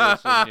this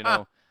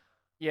person,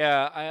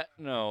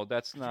 no,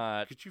 that's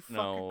not. Could you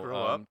fucking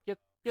grow up?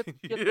 Get the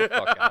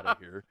fuck out of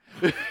here.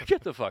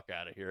 Get the fuck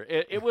out of here.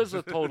 It was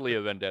totally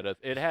a vendetta.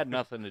 It had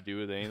nothing to do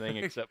with anything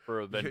except for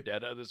a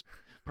vendetta this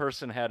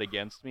person had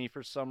against me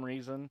for some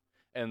reason,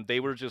 and they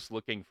were just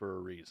looking for a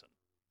reason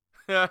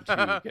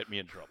to get me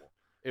in trouble.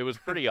 It was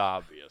pretty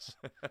obvious.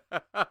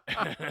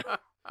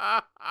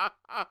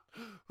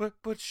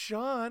 But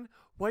Sean,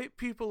 white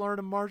people aren't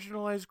a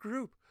marginalized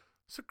group.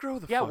 So grow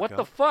the fuck up. Yeah, what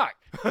the fuck?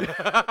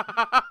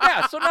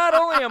 Yeah, so not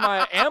only am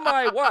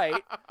I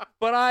white,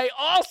 but I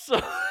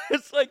also,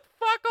 it's like,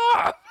 fuck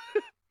off.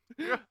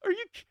 Are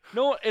you?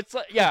 No, it's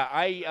like, yeah,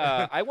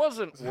 I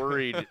wasn't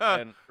worried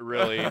and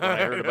really when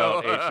I heard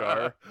about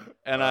HR,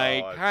 and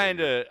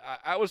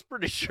I was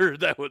pretty sure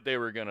that they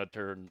were gonna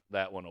turn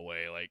that one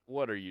away. Like,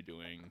 what are you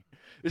doing?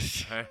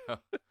 It's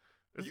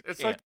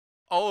like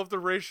all of the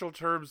racial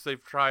terms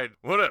they've tried.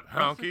 What up,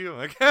 honky?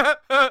 Like,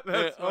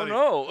 that's oh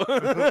no.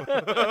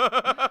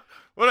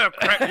 What up,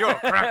 crack? You're a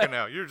cracker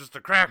now. You're just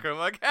a cracker. I'm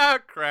like,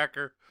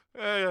 cracker.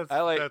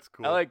 That's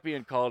cool. I like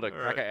being called a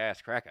cracker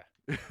ass cracker.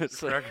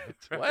 It's like,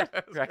 what?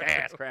 Cracker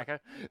ass cracker.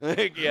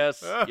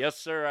 Yes,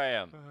 sir, I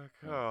am.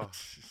 Oh,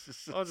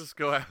 I'll just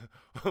go.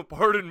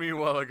 Pardon me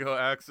while I go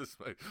access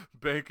my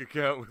bank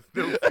account with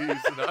no fees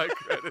and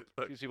iCredit.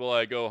 These people,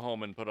 I go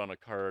home and put on a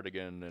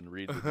cardigan and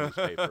read the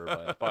newspaper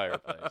by the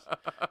fireplace.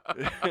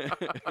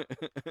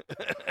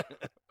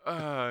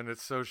 And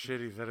it's so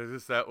shitty that it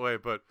is that way,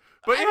 but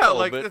I yeah, know,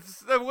 like, but-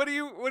 it's, what do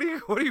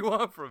you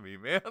want from me,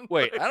 man?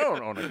 Wait, Like- I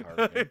don't own a car.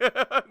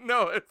 Man.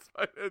 No, it's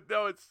fine.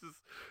 No, it's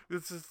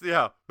just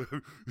yeah.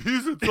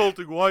 He's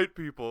insulting white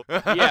people.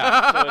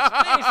 Yeah, so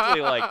it's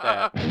basically like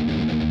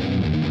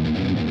that.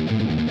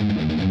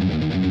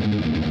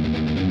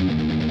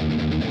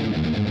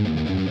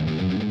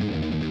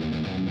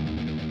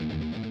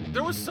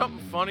 There was something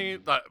funny.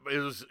 That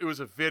it was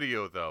a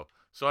video though,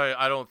 so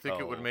I don't think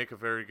it would Oh. make a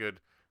very good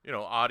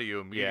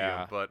audio medium.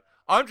 Yeah. But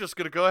I'm just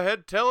gonna go ahead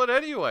and tell it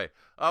anyway.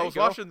 I There you was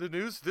go. watching the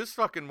news this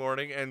fucking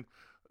morning, and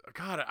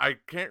God, I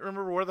can't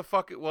remember where the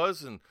fuck it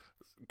was, in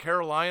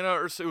Carolina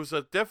or so. It was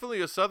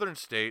definitely a southern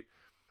state.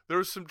 There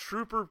was some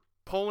trooper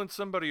pulling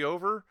somebody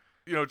over,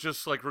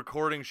 just like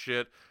recording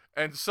shit.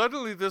 And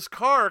suddenly this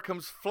car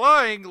comes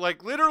flying,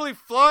 like literally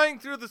flying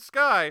through the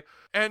sky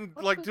and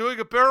like doing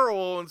a barrel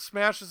roll and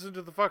smashes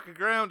into the fucking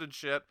ground and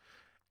shit.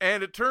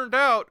 And it turned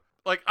out,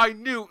 like, I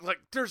knew, like,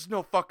 there's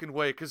no fucking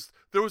way, because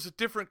there was a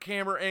different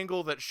camera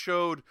angle that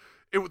showed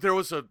there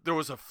was a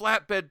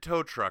flatbed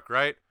tow truck,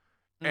 right?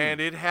 And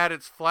it had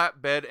its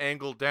flatbed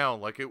angled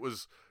down, like it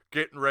was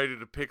getting ready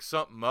to pick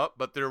something up,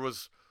 but there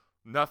was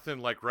nothing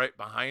like right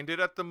behind it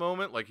at the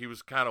moment. Like he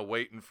was kind of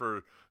waiting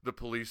for the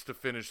police to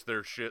finish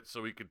their shit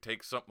so he could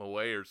take something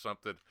away or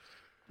something.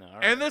 All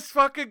And right. this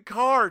fucking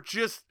car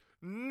just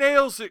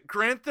nails it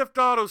Grand Theft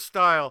Auto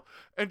style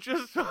and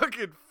just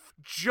fucking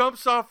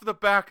jumps off the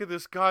back of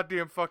this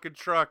goddamn fucking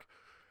truck.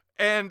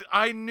 And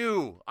I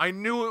knew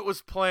it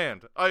was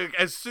planned.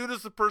 As soon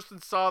as the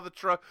person saw the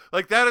truck,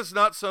 like, that is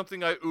not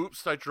something I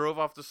drove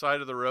off the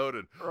side of the road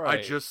and I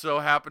Right. just so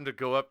happened to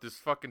go up this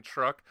fucking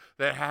truck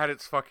that had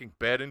its fucking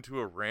bed into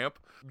a ramp.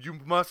 You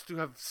must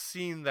have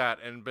seen that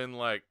and been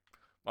like,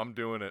 I'm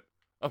doing it.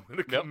 I'm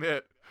going to Yep.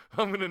 commit.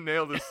 I'm going to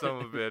nail this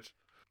son of a bitch.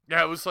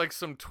 Yeah, it was like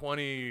some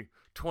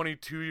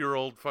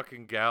 22-year-old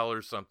fucking gal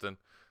or something.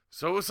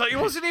 So it was like, it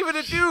wasn't even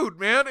a dude,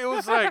 man. It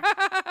was like,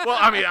 well,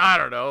 I mean, I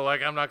don't know.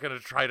 Like, I'm not going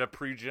to try to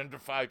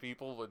pre-genderify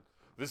people in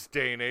this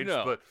day and age,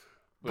 No.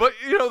 but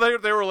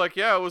they were like,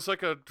 yeah, it was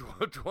like a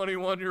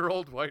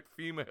 21-year-old white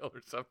female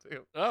or something.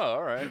 Oh,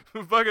 all right.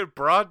 Fucking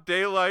broad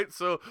daylight.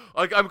 So,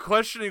 like, I'm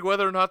questioning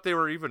whether or not they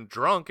were even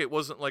drunk. It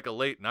wasn't like a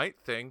late night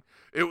thing.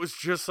 It was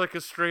just like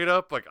a straight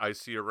up, like, I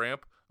see a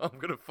ramp. I'm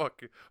going to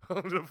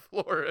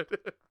floor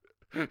it.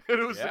 And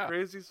it was the Yeah.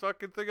 craziest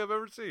fucking thing I've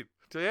ever seen.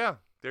 So, yeah,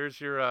 there's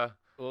your,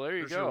 Well, there you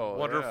there's go. your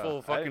wonderful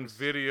Yeah. fucking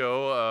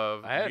video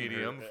of I hadn't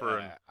medium heard- for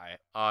an I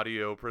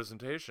audio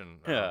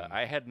presentation. yeah,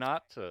 I had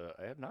not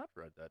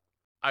read that.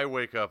 I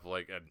wake up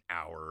like an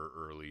hour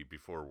early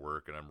before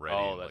work, and I'm ready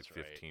Oh, in like that's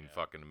right, 15 yeah.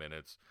 fucking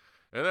minutes.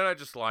 And then I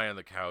just lie on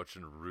the couch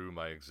and rue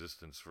my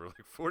existence for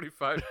like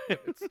 45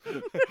 minutes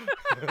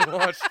and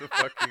watch the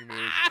fucking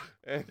news.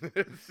 And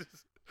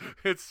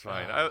it's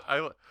fine.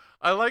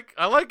 I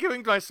like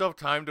giving myself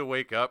time to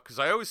wake up, because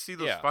I always see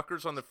those Yeah,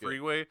 fuckers on the it's good.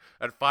 freeway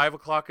at 5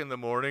 o'clock in the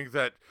morning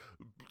that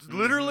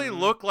literally Mhm.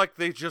 look like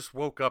they just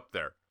woke up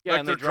there. Yeah, like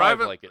and they're they drive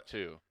driving like it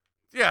too.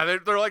 Yeah,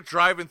 they're like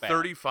driving Bad.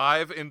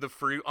 35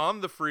 on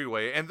the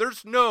freeway, and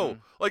there's no,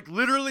 Mhm. like,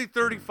 literally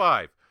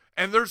 35,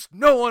 and there's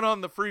no one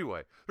on the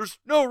freeway. There's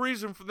no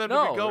reason for them to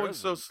No, be there going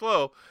so isn't.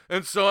 slow,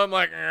 and so I'm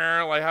like,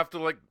 I have to,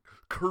 like,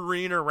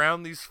 careen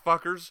around these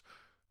fuckers,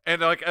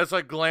 and, like, as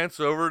I glance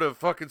over to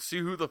fucking see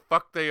who the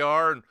fuck they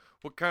are and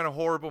what kind of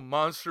horrible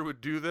monster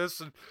would do this,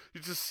 and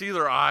you just see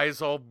their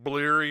eyes all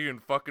bleary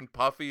and fucking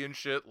puffy and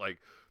shit, like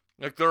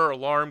their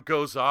alarm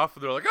goes off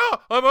and they're like,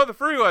 oh, I'm on the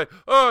freeway.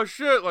 Oh,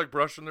 shit. Like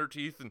brushing their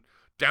teeth and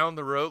down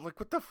the road. Like,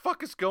 what the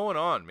fuck is going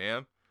on,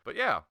 man? But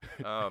yeah.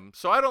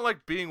 So I don't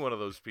like being one of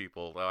those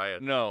people. I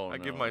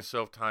give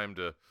myself time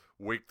to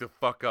wake the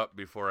fuck up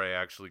before I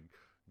actually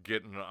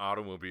get in an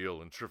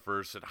automobile and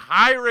traverse at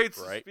high rates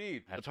of Right.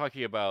 speed.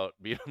 Talking about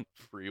being on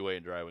the freeway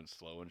and driving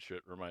slow and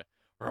shit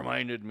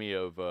reminded me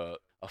of a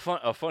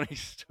funny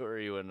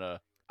story when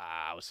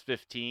I was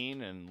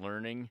 15 and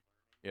learning,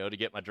 to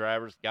get my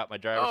driver's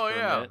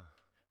permit,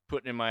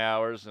 putting in my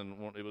hours,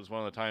 and it was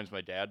one of the times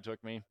my dad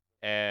took me,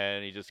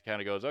 and he just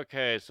kind of goes,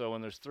 okay, so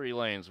when there's 3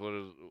 lanes, what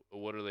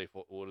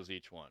is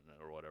each one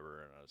or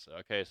whatever, and I said,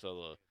 okay,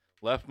 so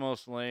the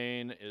leftmost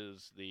lane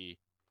is the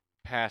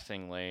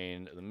passing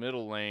lane, the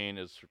middle lane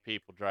is for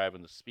people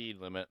driving the speed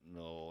limit, and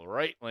the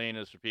right lane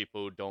is for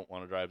people who don't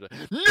want to drive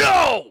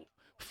No!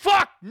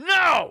 Fuck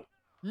no!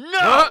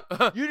 No!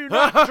 You do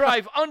not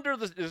drive under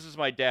the... This is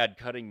my dad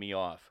cutting me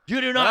off.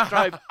 You do not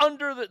drive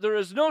under the... There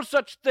is no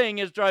such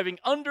thing as driving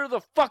under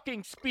the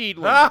fucking speed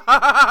limit.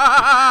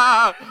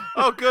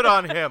 Oh, good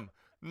on him.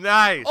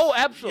 Nice. Oh,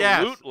 Yes.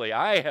 absolutely.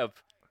 I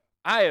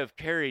have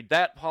carried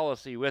that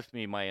policy with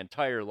me my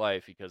entire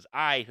life because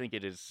I think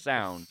it is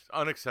sound.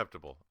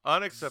 Unacceptable.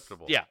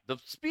 Yeah, the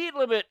speed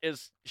limit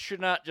should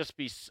not just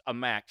be a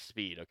max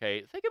speed,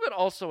 okay? Think of it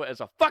also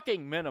as a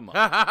fucking minimum.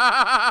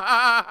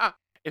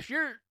 If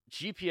your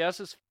GPS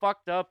is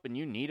fucked up and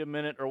you need a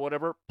minute or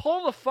whatever,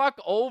 pull the fuck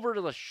over to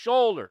the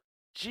shoulder.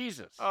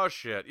 Jesus. Oh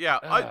shit! Yeah,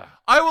 Ugh.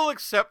 I will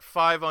accept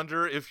 5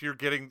 under if you're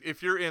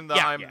in the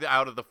Yeah, I'm yeah.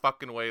 out of the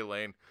fucking way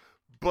lane,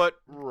 But,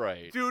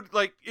 Right. dude,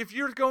 like, if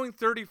you're going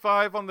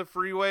 35 on the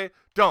freeway,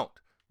 don't.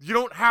 You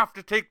don't have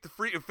to take the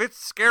free. If it's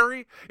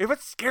scary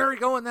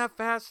going that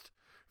fast,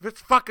 if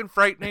it's fucking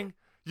frightening,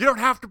 you don't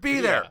have to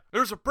be there.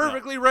 There's a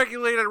perfectly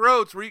regulated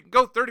roads where you can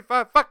go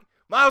 35 fucking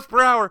miles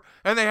per hour,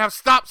 and they have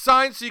stop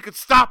signs so you can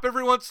stop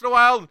every once in a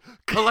while and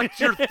collect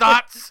your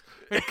thoughts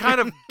and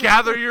kind of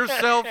gather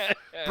yourself,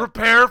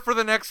 prepare for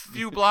the next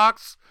few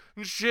blocks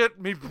and shit.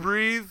 Maybe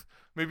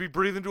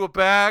breathe into a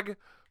bag.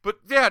 But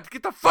yeah,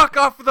 get the fuck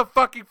off of the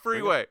fucking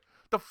freeway.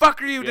 The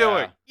fuck are you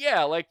doing?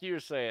 Yeah, like you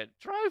were saying,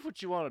 drive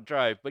what you want to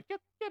drive, but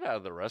get out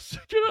of the rest.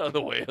 Get out of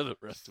the way of the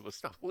rest of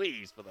us,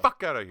 please. For the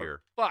fuck out of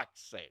here.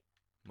 Fuck's sake.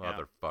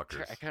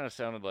 Motherfuckers. I kind of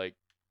sounded like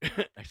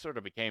I sort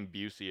of became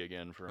Busey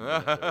again for a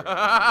minute there.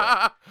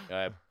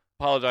 I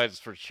apologize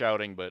for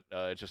shouting, but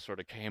it just sort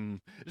of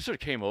came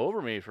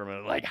over me for a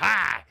minute. Like,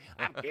 hi,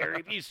 I'm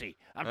Gary Busey.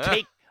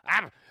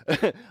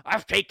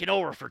 I've taken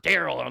over for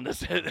Daryl on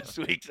this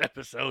week's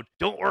episode.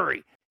 Don't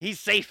worry, he's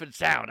safe and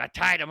sound. I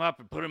tied him up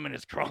and put him in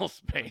his crawl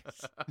space.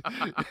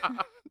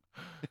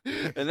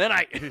 And then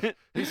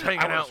he's hanging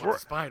out with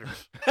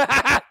spiders.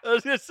 I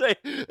was gonna say,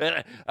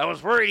 I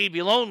was worried he'd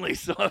be lonely,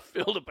 so I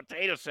filled a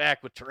potato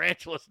sack with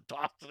tarantulas and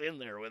tossed it in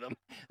there with him.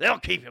 They'll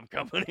keep him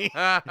company.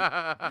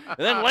 And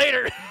then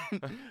later,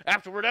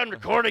 after we're done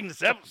recording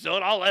this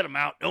episode, I'll let him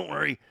out. Don't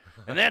worry.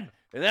 And then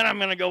I'm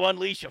gonna go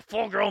unleash a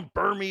full-grown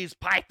Burmese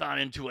python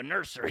into a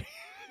nursery.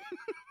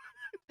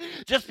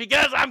 Just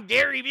because I'm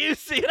Gary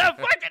Busey and I'm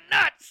fucking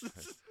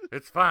nuts.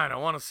 It's fine. I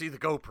want to see the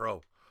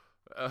GoPro.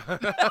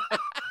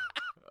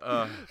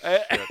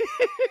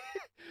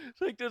 It's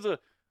like there's a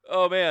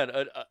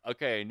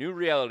new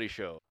reality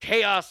show,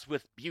 Chaos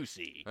with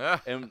Busey,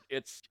 and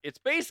it's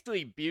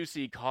basically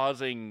Busey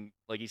causing,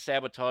 like, he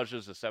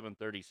sabotages a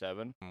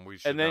 737. We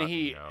should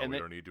we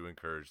don't need to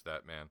encourage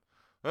that, man.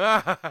 I'm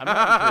not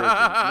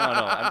encouraging.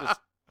 No, I'm just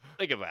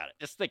think about it.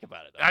 Just think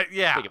about it.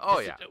 Yeah.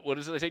 What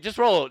does it say? Just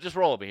roll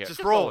with me here.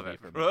 Just roll with it.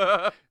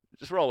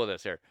 Just roll with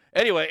this here.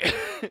 Anyway,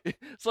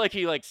 it's like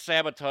he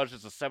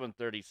sabotages a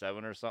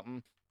 737 or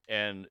something,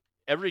 and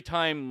every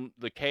time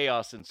the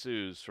chaos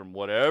ensues from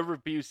whatever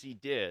Busey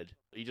did,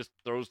 he just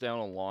throws down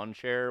a lawn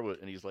chair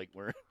and he's like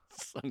wearing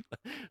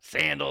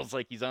sandals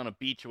like he's on a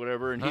beach or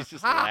whatever, and he's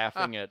just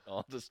laughing at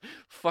all this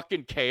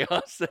fucking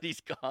chaos that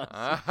he's caused.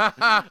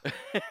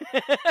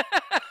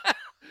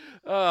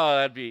 Oh,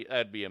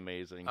 that'd be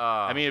amazing.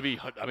 I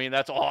mean,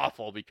 that's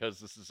awful because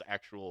this is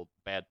actual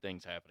bad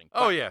things happening.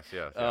 Oh, yes.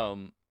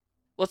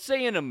 Let's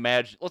say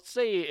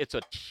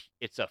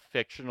it's a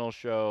fictional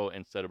show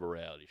instead of a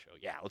reality show.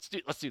 Yeah, let's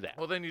do that.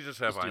 Well, then you just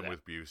have I'm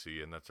with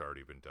Busey, and that's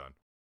already been done.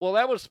 Well,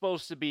 it was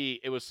supposed to be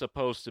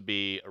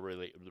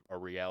a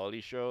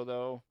reality show,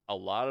 though. A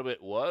lot of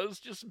it was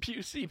just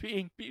Busey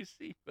being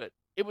Busey, but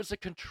it was a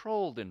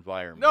controlled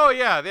environment. No,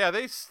 yeah,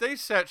 they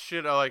set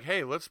shit like,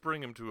 hey, let's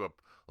bring him to a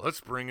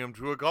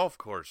golf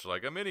course,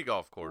 like a mini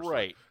golf course,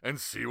 right? And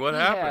see what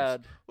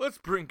happens. Let's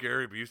bring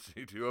Gary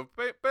Busey to a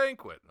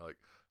banquet, like.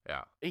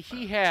 Yeah,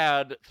 he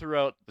had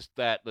throughout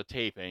the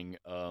taping,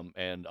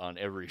 and on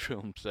every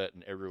film set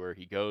and everywhere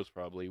he goes,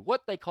 probably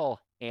what they call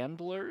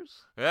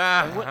handlers.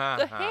 And what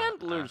the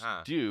handlers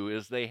do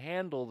is they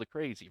handle the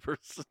crazy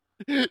person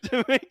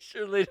to make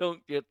sure they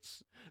don't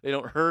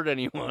hurt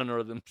anyone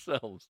or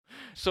themselves.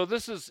 So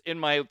this is in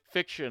my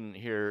fiction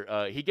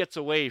here. He gets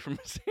away from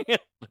his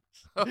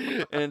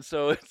handlers, and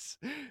so it's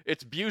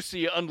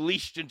Busey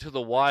unleashed into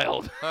the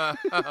wild.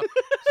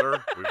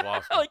 Sir, we've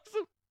lost him.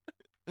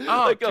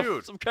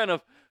 Dude. Some kind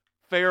of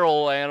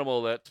feral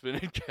animal that's been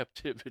in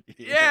captivity.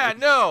 Yeah,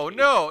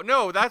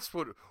 no. That's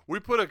what we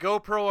put a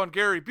GoPro on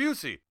Gary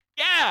Busey.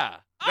 Yeah,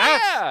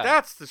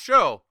 that's the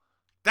show.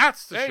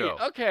 That's the show.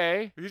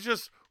 Okay. We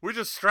just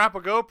strap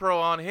a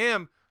GoPro on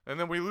him, and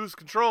then we lose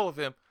control of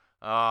him.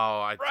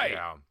 Oh,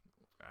 yeah.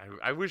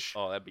 I wish.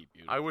 Oh, that'd be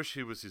beautiful. I wish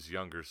he was his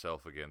younger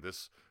self again.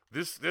 This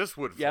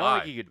would fly. Yeah, I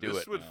don't think he could do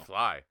this it. would now.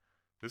 fly.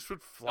 This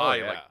would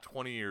fly like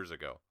 20 years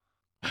ago.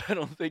 I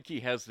don't think he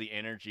has the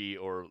energy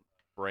or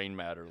brain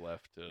matter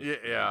left to.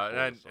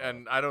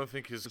 And I don't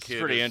think his kid. It's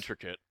pretty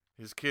intricate.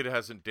 His kid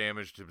hasn't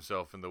damaged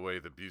himself in the way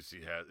that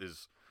Busey has.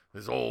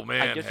 His old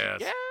man has.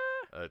 Yeah.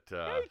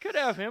 You could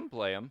have him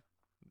play him.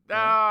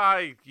 Nah,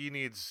 he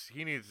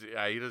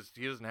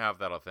doesn't have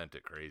that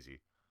authentic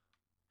crazy.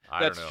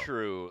 That's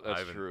true.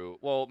 That's true.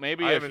 Well,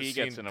 maybe if he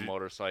gets in a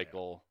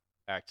motorcycle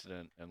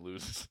accident and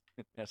loses,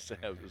 has to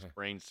have his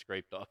brain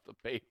scraped off the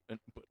pavement and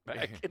put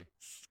back in his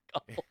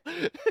skull.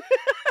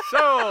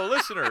 So,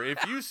 listener,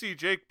 if you see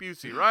Jake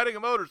Busey riding a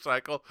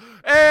motorcycle,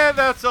 and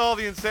that's all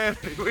the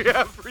insanity we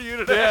have for you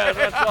today. Yeah,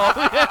 that's all.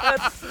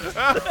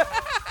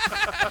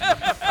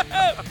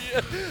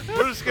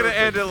 We're just gonna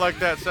end it like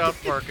that South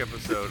Park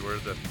episode where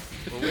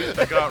we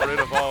got rid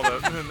of all the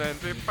and then.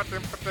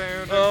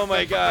 Oh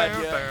my God!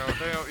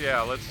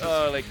 Yeah, let's.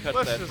 They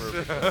cut that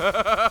perfect.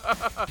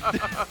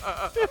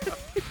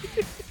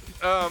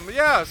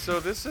 Yeah.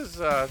 So this has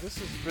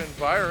been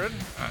Byron.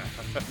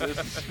 This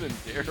has been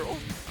Daryl.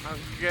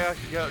 Yeah.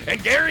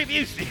 And Gary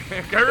Busey.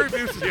 Gary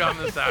Busey on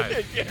the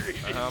side. Gary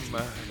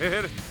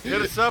Busey.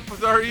 Hit us up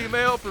with our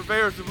email,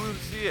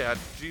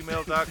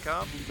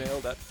 purveyorsoflunacy@gmail.com.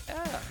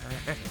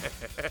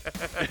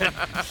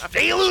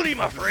 Stay loony,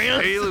 my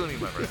friend. Stay loony,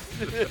 my friend.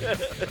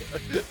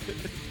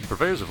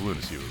 Purveyors of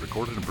Lunacy were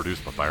recorded and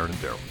produced by Byron and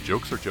Daryl.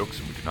 Jokes are jokes,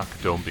 and we do not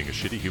condone being a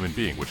shitty human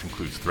being, which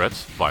includes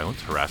threats,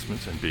 violence,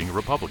 harassments, and being a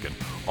Republican.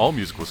 All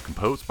music was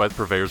composed by the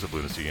Purveyors of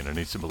Lunacy, and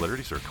any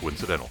similarities are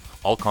coincidental.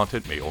 All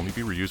content may only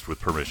be reused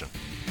with permission.